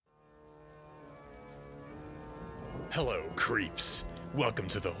Hello, creeps. Welcome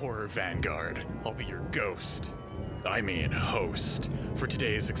to the Horror Vanguard. I'll be your ghost. I mean host, for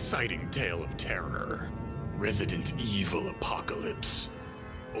today's exciting tale of terror. Resident Evil Apocalypse.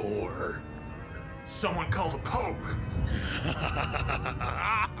 Or... someone call the Pope!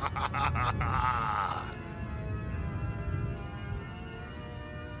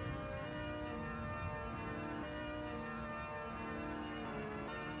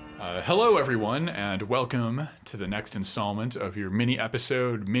 Hello, everyone, and welcome to the next installment of your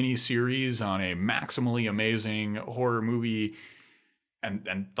mini-episode, mini-series on a maximally amazing horror movie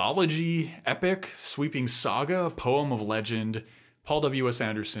anthology, epic, sweeping saga, poem of legend, Paul W.S.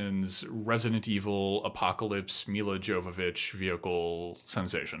 Anderson's Resident Evil Apocalypse Milla Jovovich vehicle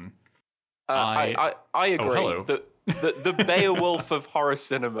sensation. I agree. Oh, hello. The Beowulf of horror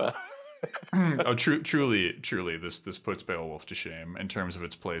cinema. Truly, this puts Beowulf to shame in terms of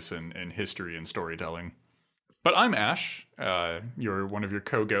its place in history and storytelling. But I'm Ash. You're one of your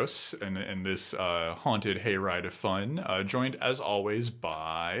co-ghosts in this haunted hayride of fun, joined as always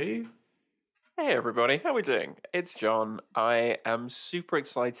by... Hey everybody, how are we doing? It's John. I am super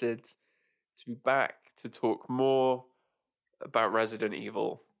excited to be back to talk more about Resident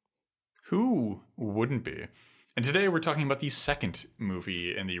Evil. Who wouldn't be? And today we're talking about the second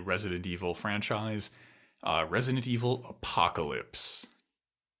movie in the Resident Evil franchise, Resident Evil Apocalypse.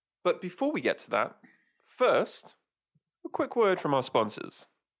 But before we get to that, first, a quick word from our sponsors.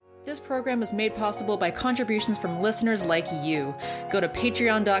 This program is made possible by contributions from listeners like you. Go to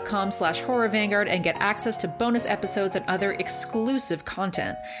patreon.com/horrorvanguard and get access to bonus episodes and other exclusive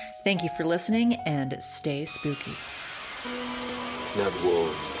content. Thank you for listening and stay spooky. It's not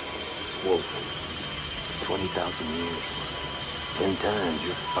wolves, it's wolfen. 20,000 years was 10 times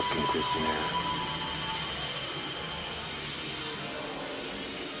your fucking Christian era.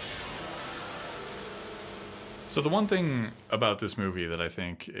 So the one thing about this movie that I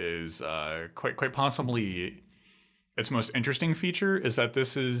think is quite possibly its most interesting feature is that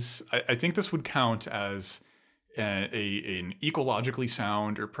this is, I think this would count as an ecologically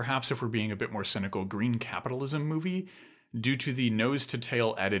sound, or perhaps if we're being a bit more cynical, green capitalism movie, due to the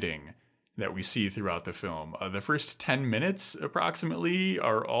nose-to-tail editing that we see throughout the film. The first 10 minutes, approximately,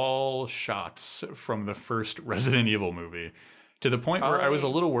 are all shots from the first Resident Evil movie, to the point where I was a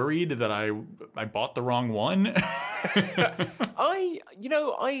little worried that I bought the wrong one. I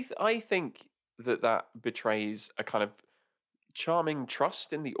think that betrays a kind of charming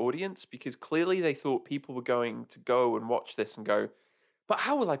trust in the audience, because clearly they thought people were going to go and watch this and go, but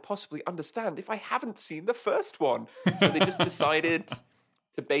how will I possibly understand if I haven't seen the first one? So they just decided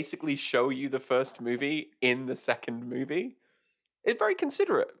to basically show you the first movie in the second movie. It's very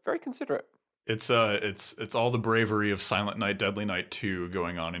considerate, very considerate. It's all the bravery of Silent Night, Deadly Night 2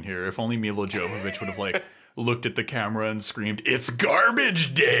 going on in here. If only Milla Jovovich would have looked at the camera and screamed, "It's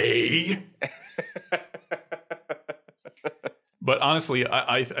garbage day!" But honestly,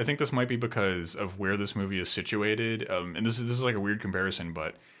 I think this might be because of where this movie is situated. And this is like a weird comparison,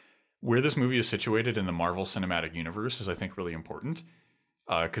 but where this movie is situated in the Marvel Cinematic Universe is, I think, really important.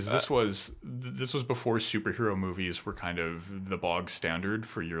 Because this was before superhero movies were kind of the bog standard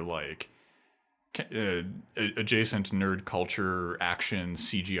for your adjacent nerd culture, action,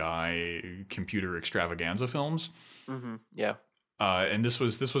 CGI, computer extravaganza films. Mm-hmm. Yeah. And this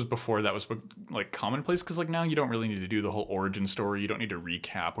was before that was commonplace, because now you don't really need to do the whole origin story. You don't need to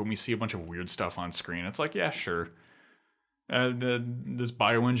recap. When we see a bunch of weird stuff on screen, it's like, yeah, sure. This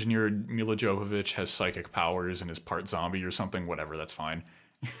bioengineered Milla Jovovich has psychic powers and is part zombie or something. Whatever, that's fine.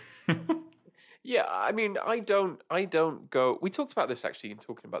 Yeah, I mean, I don't go. We talked about this actually in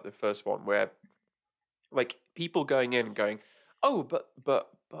talking about the first one, where people going in and going, oh, but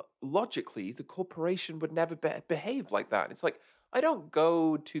logically the corporation would never behave like that. And it's like, I don't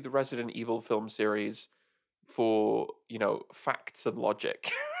go to the Resident Evil film series for facts and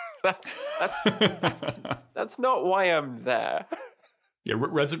logic. That's not why I'm there. Yeah,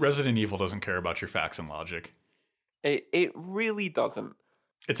 Resident Evil doesn't care about your facts and logic. It really doesn't.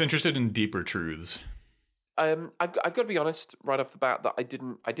 It's interested in deeper truths. I've got to be honest right off the bat that I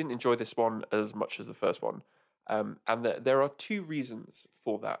didn't enjoy this one as much as the first one, and there are two reasons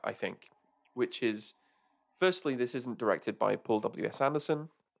for that, I think, which is, firstly, this isn't directed by Paul W.S. Anderson,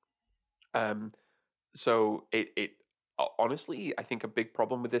 so it honestly, I think a big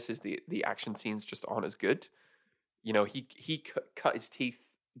problem with this is the action scenes just aren't as good. He cut his teeth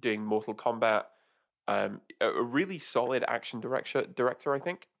doing Mortal Kombat. A really solid action director, I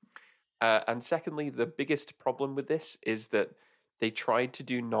think. And secondly, the biggest problem with this is that they tried to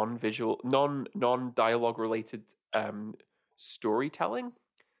do non-dialogue related storytelling.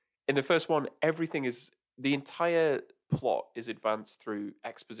 In the first one, everything is the entire plot is advanced through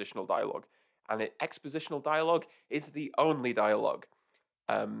expositional dialogue, and expositional dialogue is the only dialogue.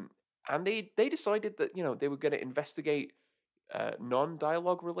 And they decided that they were going to investigate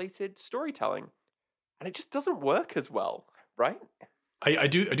non-dialogue related storytelling, and it just doesn't work as well, right? I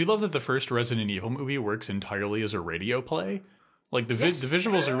do love that the first Resident Evil movie works entirely as a radio play. Like the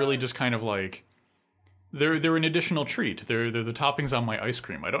visuals are really just kind of like they're an additional treat. They're the toppings on my ice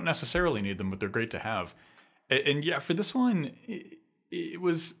cream. I don't necessarily need them, but they're great to have. And yeah, for this one, it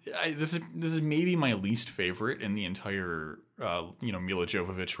was this is maybe my least favorite in the entire Mila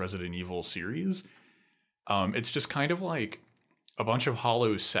Jovovich Resident Evil series. It's just kind of like a bunch of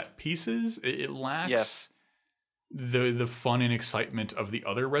hollow set pieces. It lacks the fun and excitement of the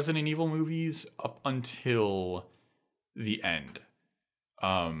other Resident Evil movies up until the end.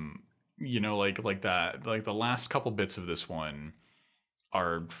 Like that, like the last couple bits of this one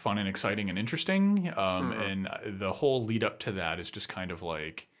are fun and exciting and interesting. And the whole lead up to that is just kind of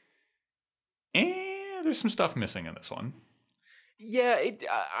like, there's some stuff missing in this one. Yeah,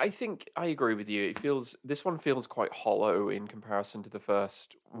 I think I agree with you. This one feels quite hollow in comparison to the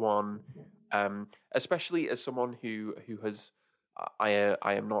first one, especially as someone who has. I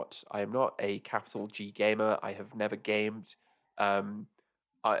am not a capital G gamer. I have never gamed,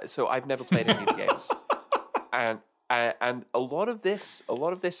 so I've never played any of the games, and a lot of this,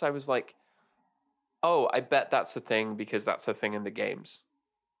 I was like, oh, I bet that's a thing because that's a thing in the games.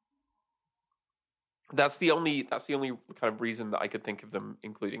 That's the only kind of reason that I could think of them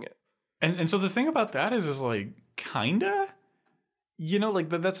including it. And so the thing about that is like kinda, like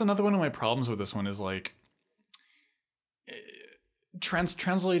that's another one of my problems with this one is like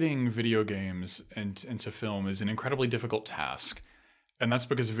translating video games into film is an incredibly difficult task, and that's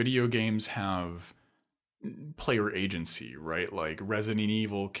because video games have player agency, right? Like Resident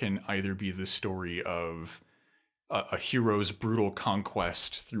Evil can either be the story of a hero's brutal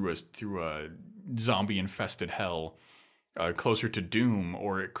conquest through a zombie infested hell, closer to Doom,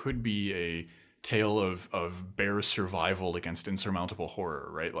 or it could be a tale of Bear's survival against insurmountable horror,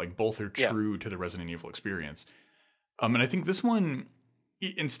 right? Like both are true to the Resident Evil experience. And I think this one,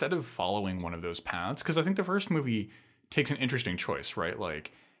 instead of following one of those paths, because I think the first movie takes an interesting choice, right?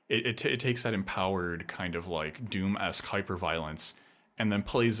 Like it takes that empowered kind of like Doom-esque hyperviolence and then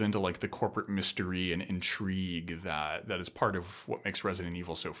plays into like the corporate mystery and intrigue that is part of what makes Resident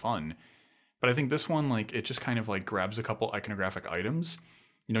Evil so fun. But I think this one, like, it just kind of like grabs a couple iconographic items.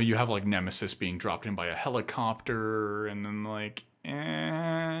 You have like Nemesis being dropped in by a helicopter and then like,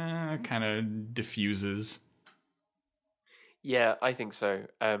 kind of diffuses. Yeah, I think so.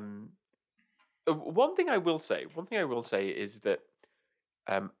 One thing I will say is that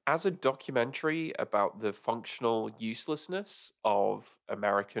as a documentary about the functional uselessness of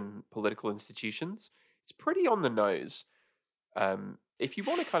American political institutions, it's pretty on the nose. If you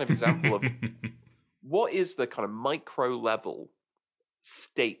want a kind of example of what is the kind of micro level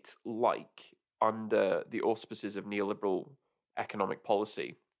state like under the auspices of neoliberal economic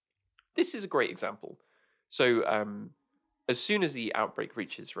policy, this is a great example. So as soon as the outbreak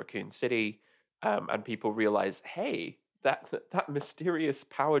reaches Raccoon City and people realize, hey, that mysterious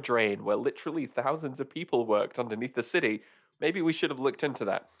power drain where literally thousands of people worked underneath the city, maybe we should have looked into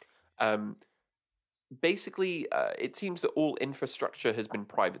that. Basically, it seems that all infrastructure has been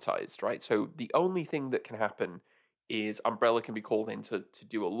privatized, right? So the only thing that can happen is Umbrella can be called in to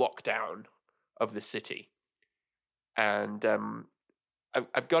do a lockdown of the city. And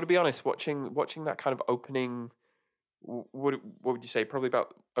I've got to be honest, watching that kind of opening, what would you say, probably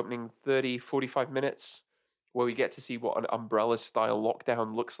about opening 30, 45 minutes, where we get to see what an Umbrella-style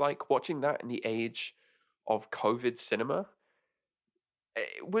lockdown looks like. Watching that in the age of COVID cinema,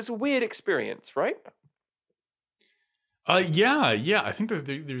 it was a weird experience, right? Yeah. I think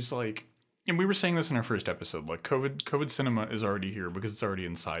there's like, and we were saying this in our first episode, like COVID cinema is already here because it's already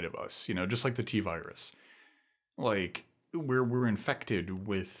inside of us, just like the T virus. Like we're infected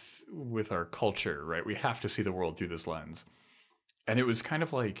with our culture, right? We have to see the world through this lens. And it was kind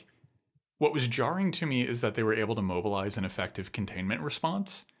of like, what was jarring to me is that they were able to mobilize an effective containment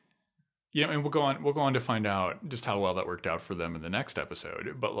response. And we'll go on to find out just how well that worked out for them in the next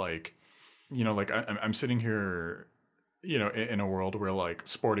episode. But like, I'm sitting here, in a world where like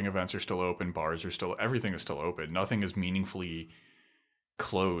sporting events are still open, bars are still, everything is still open. Nothing is meaningfully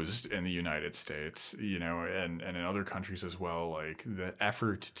closed in the United States, and in other countries as well. Like the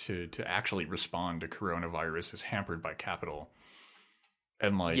effort to actually respond to coronavirus is hampered by capital.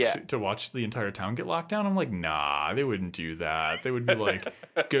 and like to watch the entire town get locked down. I'm like, nah, they wouldn't do that. They would be like,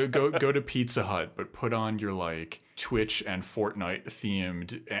 go to Pizza Hut, but put on your like Twitch and Fortnite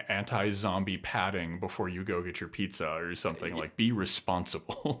themed anti-zombie padding before you go get your pizza or something. Like, be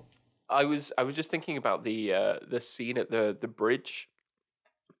responsible. I was just thinking about the scene at the bridge,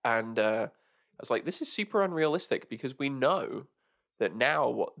 and I was like, this is super unrealistic, because we know that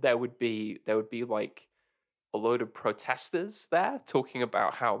now there would be like a load of protesters there talking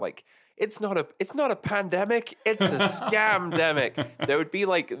about how like it's not a pandemic, it's a scamdemic. There would be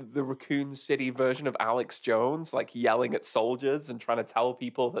like the Raccoon City version of Alex Jones, like yelling at soldiers and trying to tell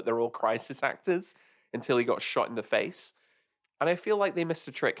people that they're all crisis actors until he got shot in the face. And I feel like they missed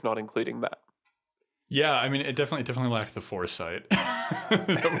a trick not including that. Yeah, I mean, it definitely lacked the foresight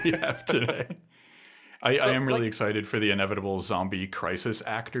that we have today. I am really excited for the inevitable zombie crisis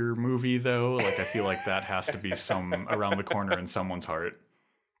actor movie, though. Like, I feel like that has to be some around the corner in someone's heart.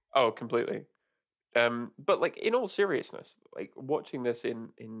 Oh, completely. But like, in all seriousness, like watching this in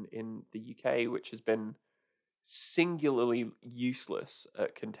the UK, which has been singularly useless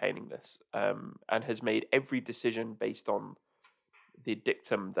at containing this, and has made every decision based on the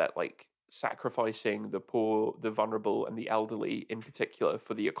dictum that like sacrificing the poor, the vulnerable, and the elderly in particular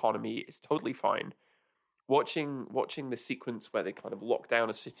for the economy is totally fine. Watching the sequence where they kind of lock down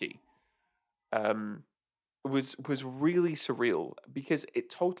a city was really surreal, because it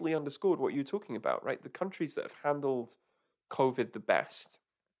totally underscored what you were talking about, right? The countries that have handled COVID the best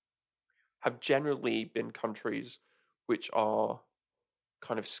have generally been countries which are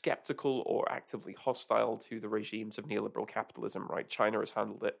kind of skeptical or actively hostile to the regimes of neoliberal capitalism, right? China has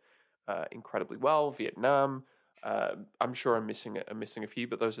handled it incredibly well. Vietnam. I'm sure I'm missing a few,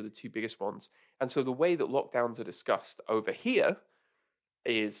 but those are the two biggest ones. And so the way that lockdowns are discussed over here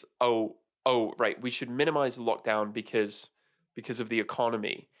is, right, we should minimize the lockdown because of the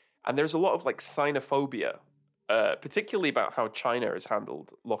economy. And there's a lot of like xenophobia, particularly about how China has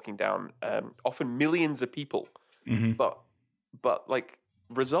handled locking down often millions of people. Mm-hmm. But like,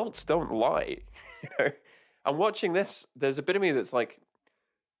 results don't lie. You know? And watching this, there's a bit of me that's like,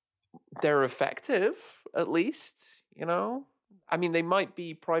 they're effective, at least, you know? I mean, they might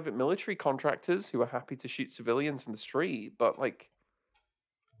be private military contractors who are happy to shoot civilians in the street, but like,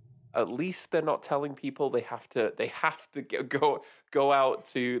 at least they're not telling people they have to go out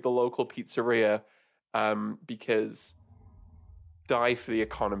to the local pizzeria because die for the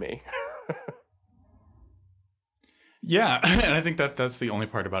economy. Yeah, and I think that's the only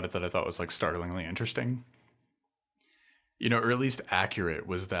part about it that I thought was like startlingly interesting. You know, or at least accurate,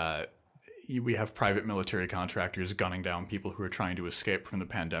 was that we have private military contractors gunning down people who are trying to escape from the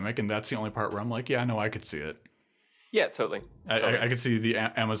pandemic, and that's the only part where I'm like, yeah, no, I could see it. Yeah, totally. I could see the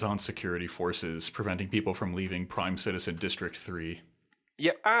Amazon security forces preventing people from leaving Prime Citizen District 3.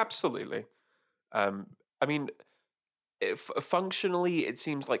 Yeah, absolutely. I mean, functionally, it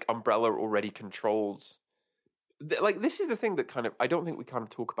seems like Umbrella already controls. Like, this is the thing that kind of I don't think we kind of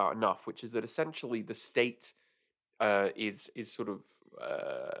talk about enough, which is that essentially the state is sort of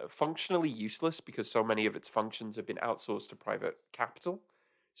functionally useless because so many of its functions have been outsourced to private capital.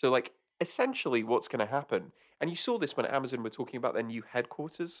 So, like, essentially what's going to happen, and you saw this when Amazon were talking about their new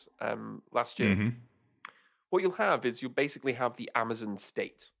headquarters last year, mm-hmm. What you'll have is you'll basically have the Amazon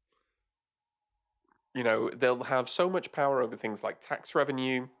state. You know, they'll have so much power over things like tax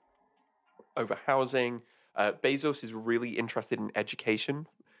revenue, over housing. Bezos is really interested in education,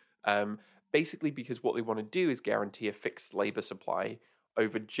 basically because what they want to do is guarantee a fixed labor supply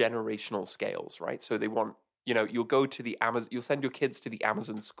over generational scales, right? So they want, you know, you'll go to the Amazon, you'll send your kids to the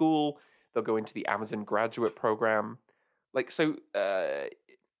Amazon school, they'll go into the Amazon graduate program. Like, so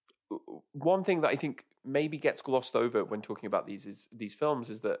one thing that I think maybe gets glossed over when talking about these films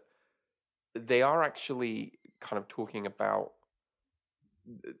is that they are actually kind of talking about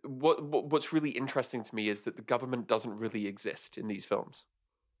what's really interesting to me is that the government doesn't really exist in these films.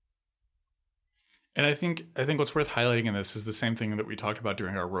 And I think what's worth highlighting in this is the same thing that we talked about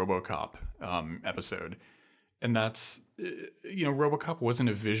during our RoboCop episode. And that's, you know, RoboCop wasn't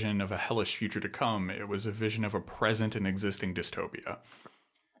a vision of a hellish future to come. It was a vision of a present and existing dystopia.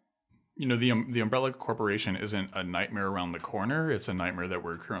 You know, the Umbrella Corporation isn't a nightmare around the corner. It's a nightmare that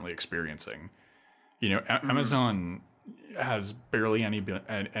we're currently experiencing. You know, Amazon has barely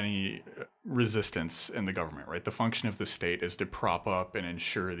any resistance in the government, right? The function of the state is to prop up and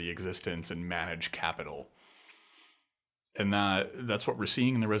ensure the existence and manage capital. And that's what we're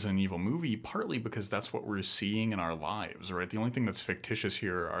seeing in the Resident Evil movie, partly because that's what we're seeing in our lives, right? The only thing that's fictitious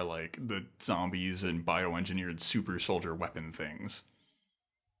here are like the zombies and bioengineered super soldier weapon things.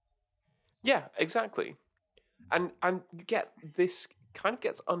 Yeah, exactly. And you get this kind of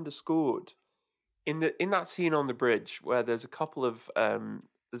gets underscored in that scene on the bridge where there's a couple of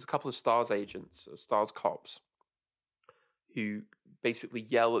STARS agents, STARS cops, who basically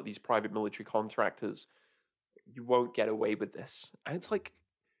yell at these private military contractors, "You won't get away with this." And it's like,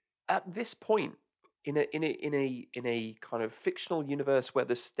 at this point in a kind of fictional universe where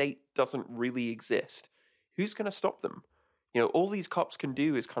the state doesn't really exist, who's going to stop them? You know, all these cops can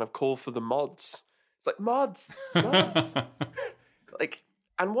do is kind of call for the mods. It's like, mods. Like,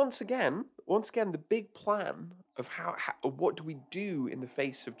 and once again, the big plan of how what do we do in the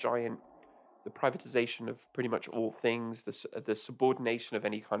face of the privatization of pretty much all things, the subordination of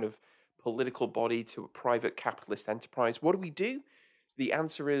any kind of political body to a private capitalist enterprise. What do we do? The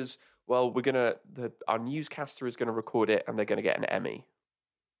answer is, well, our newscaster is going to record it, and they're going to get an Emmy.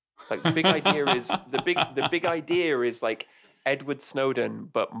 Like, the big idea is the big idea is like Edward Snowden,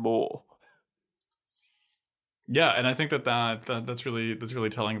 but more. Yeah, and I think that's really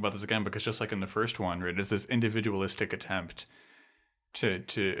telling about this again, because just like in the first one, right, it's this individualistic attempt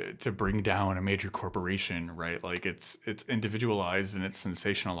to bring down a major corporation, right? Like it's individualized and it's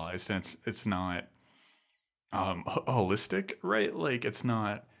sensationalized, and it's not holistic, right? Like it's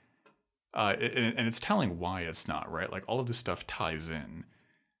not, and it's telling why it's not, right? Like all of this stuff ties in,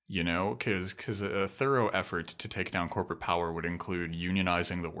 you know, because a thorough effort to take down corporate power would include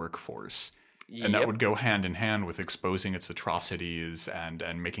unionizing the workforce. Yep. And that would go hand in hand with exposing its atrocities and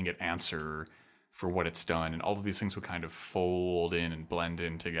making it answer for what it's done. And all of these things would kind of fold in and blend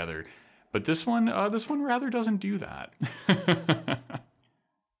in together. But this one rather doesn't do that.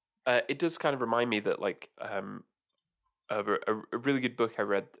 It does kind of remind me that, like, of a really good book I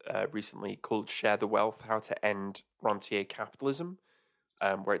read recently called Share the Wealth, How to End Rentier Capitalism,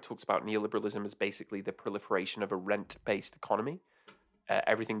 where it talks about neoliberalism as basically the proliferation of a rent-based economy.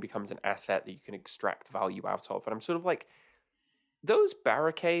 Everything becomes an asset that you can extract value out of. And I'm sort of like, those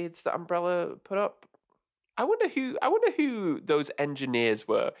barricades that Umbrella put up, I wonder who those engineers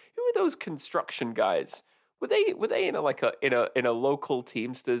were. Who were those construction guys? Were they in a local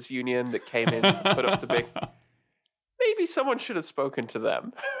Teamsters union that came in to put up the big? Maybe someone should have spoken to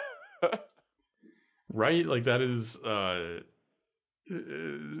them. Right? Like that is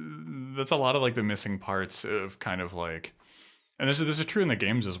that's a lot of like the missing parts of kind of like. And this is true in the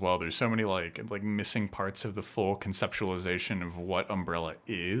games as well. There's so many like missing parts of the full conceptualization of what Umbrella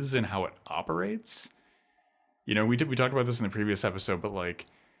is and how it operates. You know, we talked about this in the previous episode, but like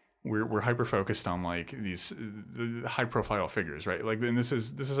we're hyper focused on like these high profile figures, right? Like, and this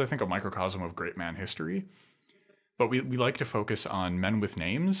is I think a microcosm of great man history. But we like to focus on men with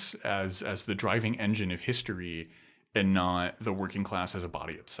names as the driving engine of history, and not the working class as a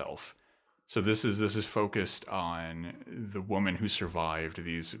body itself. So this is focused on the woman who survived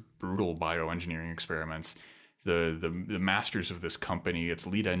these brutal bioengineering experiments, the masters of this company, its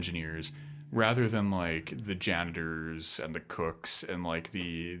lead engineers, rather than like the janitors and the cooks and like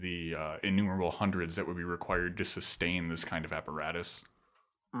the innumerable hundreds that would be required to sustain this kind of apparatus.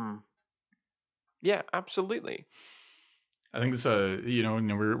 Mm. Yeah, absolutely. I think this,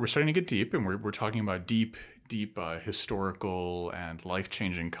 we're starting to get deep, and we're talking about deep historical and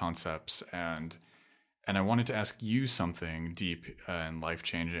life-changing concepts, and I wanted to ask you something deep and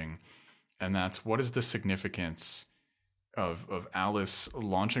life-changing, and that's, what is the significance of Alice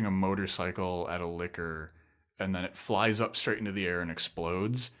launching a motorcycle at a liquor, and then it flies up straight into the air and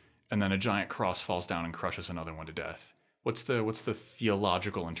explodes, and then a giant cross falls down and crushes another one to death? What's the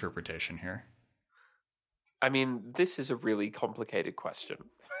theological interpretation here? I mean, this is a really complicated question.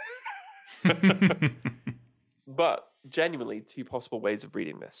 But genuinely, two possible ways of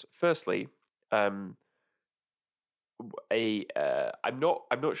reading this. Firstly, I'm not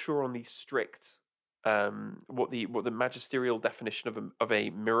sure on the strict what the magisterial definition of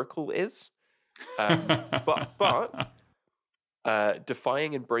a miracle is. But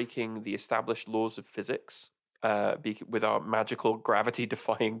defying and breaking the established laws of physics with our magical gravity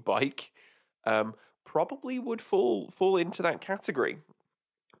defying bike probably would fall into that category.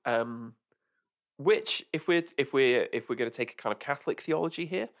 Which, if we're going to take a kind of Catholic theology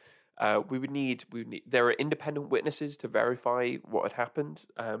here, we would need. There are independent witnesses to verify what had happened,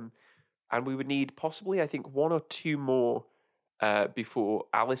 and we would need possibly, I think, one or two more before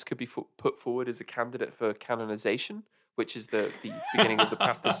Alice could be put forward as a candidate for canonization, which is the beginning of the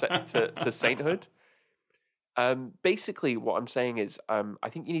path to sainthood. Basically, what I'm saying is, I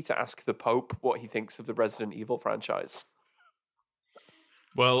think you need to ask the Pope what he thinks of the Resident Evil franchise.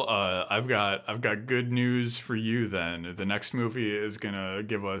 Well, I've got good news for you then. The next movie is gonna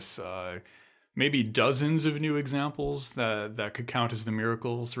give us maybe dozens of new examples that could count as the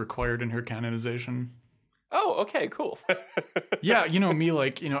miracles required in her canonization. Oh, Oh, okay, cool. Yeah, me,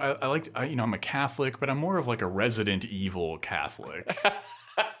 like, I'm a Catholic, but I'm more of like a Resident Evil Catholic.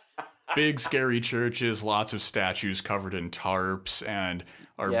 Big scary churches, lots of statues covered in tarps, and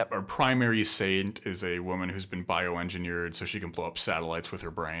our primary saint is a woman who's been bioengineered so she can blow up satellites with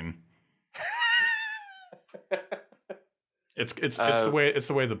her brain. It's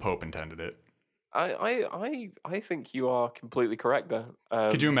the way the Pope intended it. I think you are completely correct there.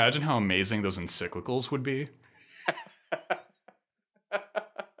 Could you imagine how amazing those encyclicals would be?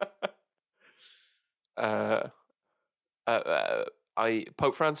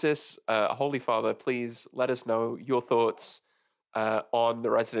 Pope Francis, Holy Father, please let us know your thoughts on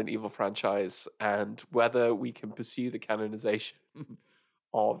the Resident Evil franchise and whether we can pursue the canonization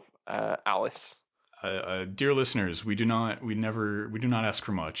of Alice. Dear listeners, we do not ask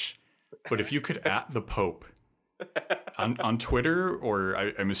for much, but if you could at the Pope on Twitter, or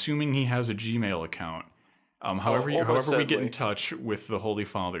I'm assuming he has a Gmail account. However we get in touch with the Holy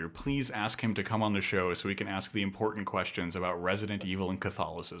Father, please ask him to come on the show so we can ask the important questions about Resident Evil and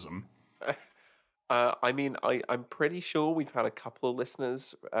Catholicism. I'm pretty sure we've had a couple of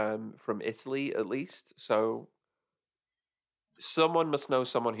listeners from Italy at least, so someone must know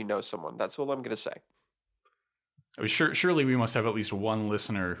someone who knows someone. That's all I'm going to say. Surely we must have at least one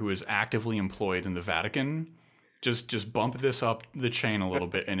listener who is actively employed in the Vatican. Just bump this up the chain a little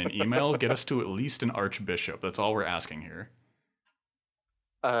bit in an email. Get us to at least an archbishop. That's all we're asking here.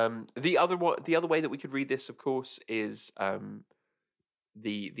 The other way that we could read this, of course, is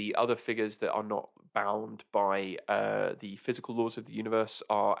the other figures that are not bound by the physical laws of the universe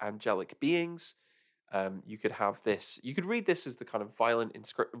are angelic beings. You could have this. You could read this as the kind of violent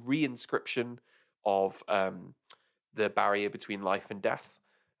reinscription of the barrier between life and death.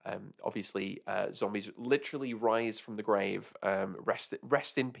 Obviously, zombies literally rise from the grave.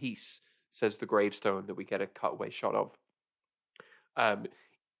 Rest in peace, says the gravestone that we get a cutaway shot of.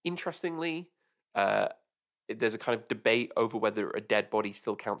 Interestingly, there's a kind of debate over whether a dead body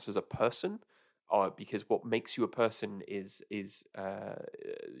still counts as a person, because what makes you a person is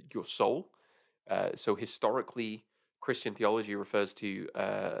your soul. So historically, Christian theology refers to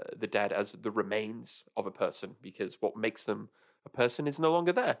the dead as the remains of a person, because what makes them a person is no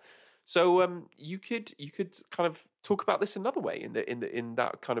longer there. So you could kind of talk about this another way in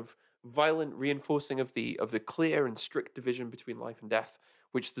that kind of violent reinforcing of the clear and strict division between life and death,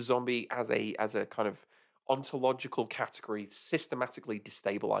 which the zombie as a kind of ontological category systematically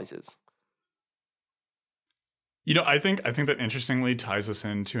destabilizes. I think that interestingly ties us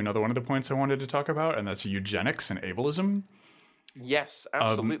into another one of the points I wanted to talk about, and that's eugenics and ableism. Yes,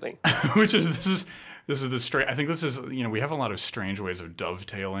 absolutely. Which is this is the strange. I think this is we have a lot of strange ways of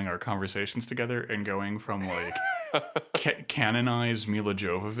dovetailing our conversations together and going from like canonized Mila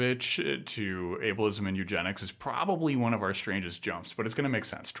Jovovich to ableism and eugenics is probably one of our strangest jumps, but it's going to make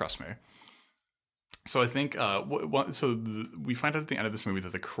sense. Trust me. So I think we find out at the end of this movie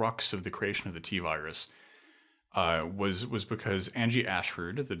that the crux of the creation of the T-virus was because Angie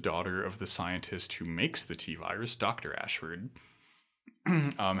Ashford, the daughter of the scientist who makes the T-virus, Dr. Ashford,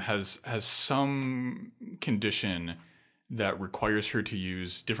 has some condition that requires her to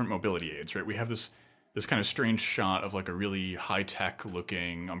use different mobility aids, right? We have this kind of strange shot of like a really high-tech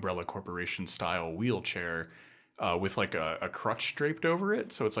looking Umbrella Corporation style wheelchair with like a crutch draped over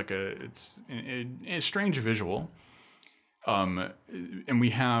it. So it's like it's a strange visual. And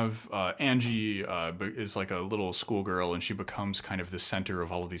we have Angie is like a little schoolgirl, and she becomes kind of the center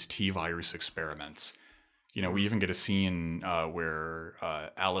of all of these T-virus experiments. We even get a scene where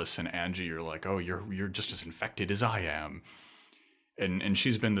Alice and Angie are like, "Oh, you're just as infected as I am," and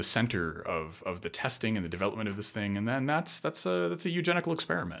she's been the center of the testing and the development of this thing. And then that's a eugenical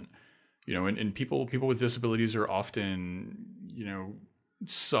experiment, and people with disabilities are often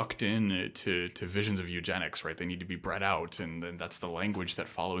sucked in to visions of eugenics, right? They need to be bred out, and then that's the language that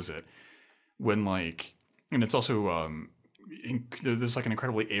follows it. And it's also there's like an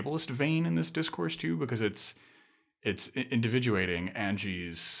incredibly ableist vein in this discourse too, because it's individuating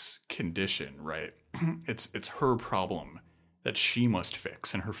Angie's condition, right? It's her problem that she must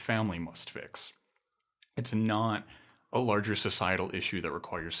fix and her family must fix. It's not a larger societal issue that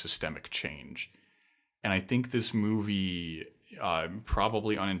requires systemic change. And I think this movie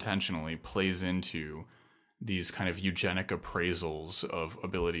probably unintentionally plays into these kind of eugenic appraisals of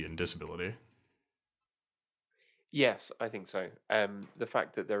ability and disability. Yes, I think so. The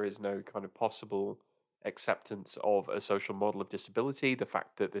fact that there is no kind of possible acceptance of a social model of disability, the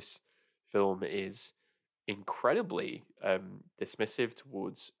fact that this film is incredibly dismissive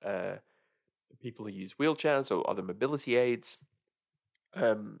towards people who use wheelchairs or other mobility aids,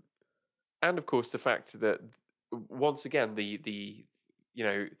 and of course the fact that once again, the you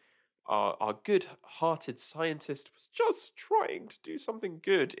know, our good-hearted scientist was just trying to do something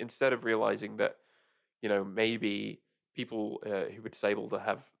good instead of realizing that, maybe people who were disabled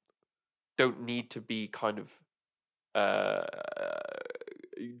don't need to be kind of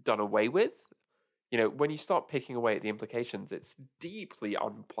done away with. When you start picking away at the implications, it's deeply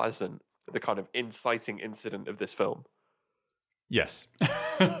unpleasant, the kind of inciting incident of this film. Yes.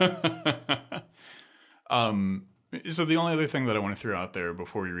 So the only other thing that I want to throw out there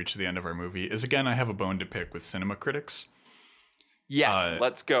before we reach the end of our movie is, again, I have a bone to pick with cinema critics. Yes,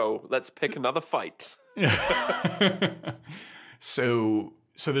 let's go. Let's pick another fight. So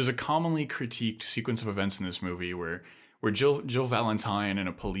there's a commonly critiqued sequence of events in this movie where Jill Valentine and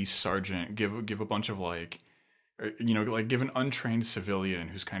a police sergeant give a bunch of give an untrained civilian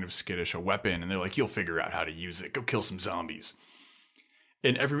who's kind of skittish a weapon, and they're like, "You'll figure out how to use it. Go kill some zombies."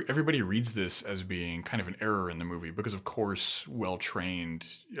 And everybody reads this as being kind of an error in the movie because, of course, well-trained,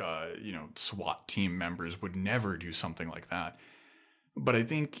 SWAT team members would never do something like that. But I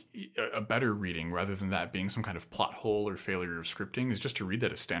think a better reading, rather than that being some kind of plot hole or failure of scripting, is just to read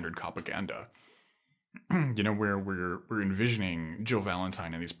that as standard propaganda. Where we're envisioning Jill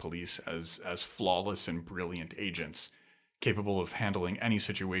Valentine and these police as flawless and brilliant agents, capable of handling any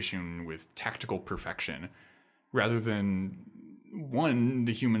situation with tactical perfection, rather than, one,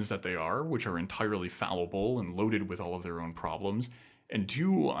 the humans that they are, which are entirely fallible and loaded with all of their own problems, and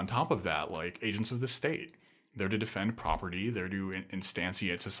two, on top of that, like agents of the state. They're to defend property, they're to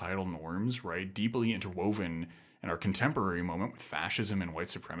instantiate societal norms, right? Deeply interwoven in our contemporary moment with fascism and white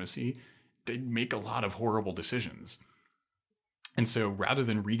supremacy. They make a lot of horrible decisions. And so rather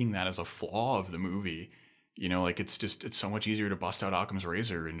than reading that as a flaw of the movie, it's so much easier to bust out Occam's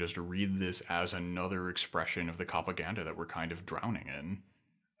razor and just read this as another expression of the propaganda that we're kind of drowning in.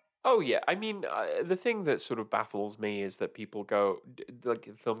 Oh, yeah. I mean, the thing that sort of baffles me is that people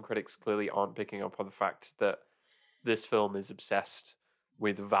film critics clearly aren't picking up on the fact that this film is obsessed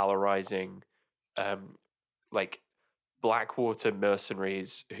with valorizing, Blackwater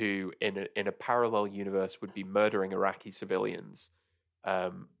mercenaries who, in a parallel universe, would be murdering Iraqi civilians,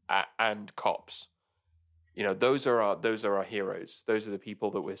 and cops. Those are our heroes. Those are the people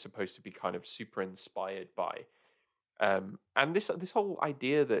that we're supposed to be kind of super inspired by. And this whole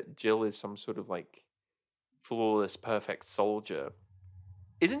idea that Jill is some sort of flawless, perfect soldier.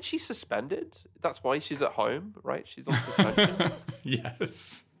 Isn't she suspended? That's why she's at home, right? She's on suspension.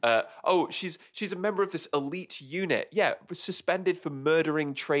 Yes. She's a member of this elite unit. Yeah, suspended for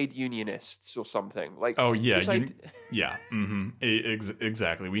murdering trade unionists or something. Yeah. Mm-hmm.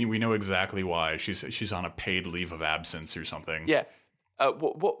 Exactly. We know exactly why she's on a paid leave of absence or something. Yeah.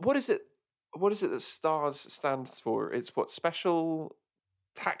 What is it? What is it that STARS stands for? It's what? Special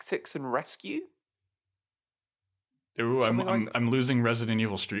Tactics and Rescue? Ooh, I'm losing Resident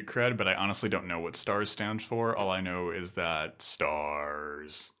Evil street cred, but I honestly don't know what STARS stands for. All I know is that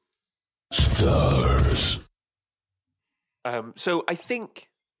STARS. So I think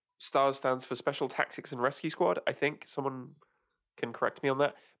STARS stands for Special Tactics and Rescue Squad. I think someone can correct me on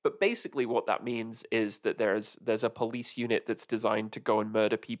that. But basically what that means is that there's a police unit that's designed to go and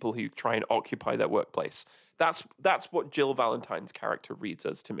murder people who try and occupy their workplace. That's what Jill Valentine's character reads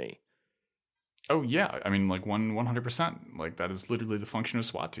as to me. Oh yeah, I mean 100%. That is literally the function of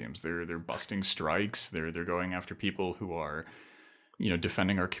SWAT teams. They're busting strikes. They're going after people who are,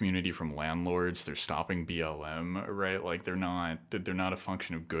 defending our community from landlords. They're stopping BLM, right? They're not a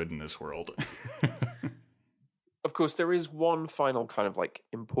function of good in this world. Of course, there is one final kind of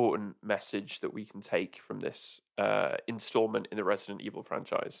important message that we can take from this installment in the Resident Evil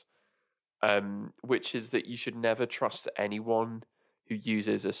franchise, which is that you should never trust anyone who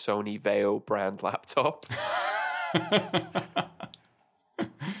uses a Sony Vaio brand laptop.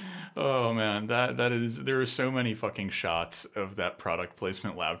 Oh man, that is, there are so many fucking shots of that product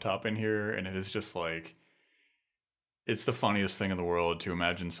placement laptop in here, and it is just it's the funniest thing in the world to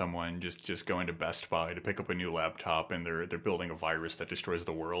imagine someone just going to Best Buy to pick up a new laptop, and they're building a virus that destroys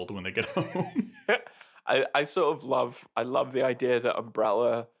the world when they get home. I love the idea that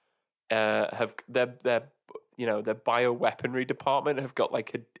Umbrella have their bioweaponry department have got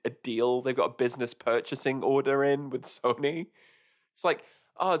a deal. They've got a business purchasing order in with Sony. It's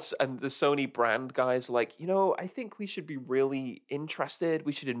and the Sony brand guys are I think we should be really interested.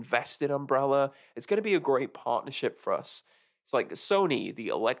 We should invest in Umbrella. It's going to be a great partnership for us. It's Sony, the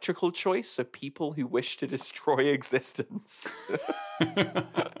electrical choice of people who wish to destroy existence.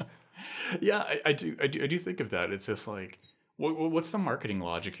 Yeah, I do think of that. It's just what's the marketing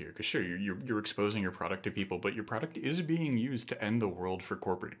logic here? Because sure, you're exposing your product to people, but your product is being used to end the world for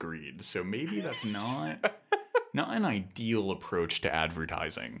corporate greed. So maybe that's not not an ideal approach to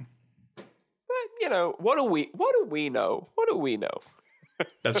advertising. You know, what do we know? What do we know?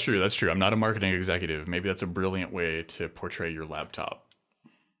 That's true. I'm not a marketing executive. Maybe that's a brilliant way to portray your laptop.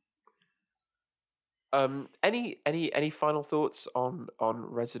 Any final thoughts on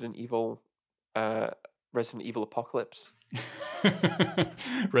Resident Evil Apocalypse?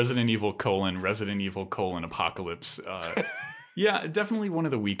 Resident Evil Apocalypse. Yeah, definitely one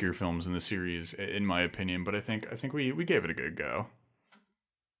of the weaker films in the series, in my opinion. But I think we gave it a good go.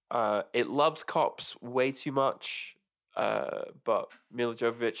 It loves cops way too much, but Mila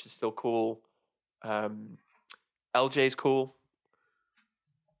Jovovich is still cool. LJ's cool.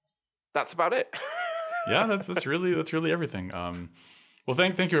 That's about it. Yeah, that's really everything. Well,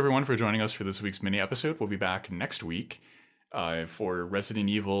 thank you everyone for joining us for this week's mini episode. We'll be back next week for Resident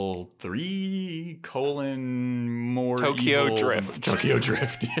Evil 3 : more Tokyo evil, Drift. Tokyo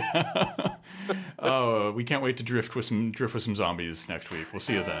Drift. Yeah. Oh, we can't wait to drift with some zombies next week. We'll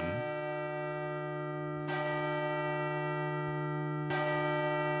see you then.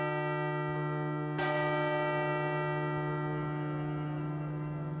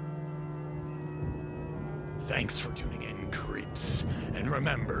 Thanks for tuning in, creeps. And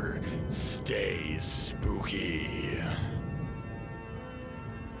remember, stay spooky.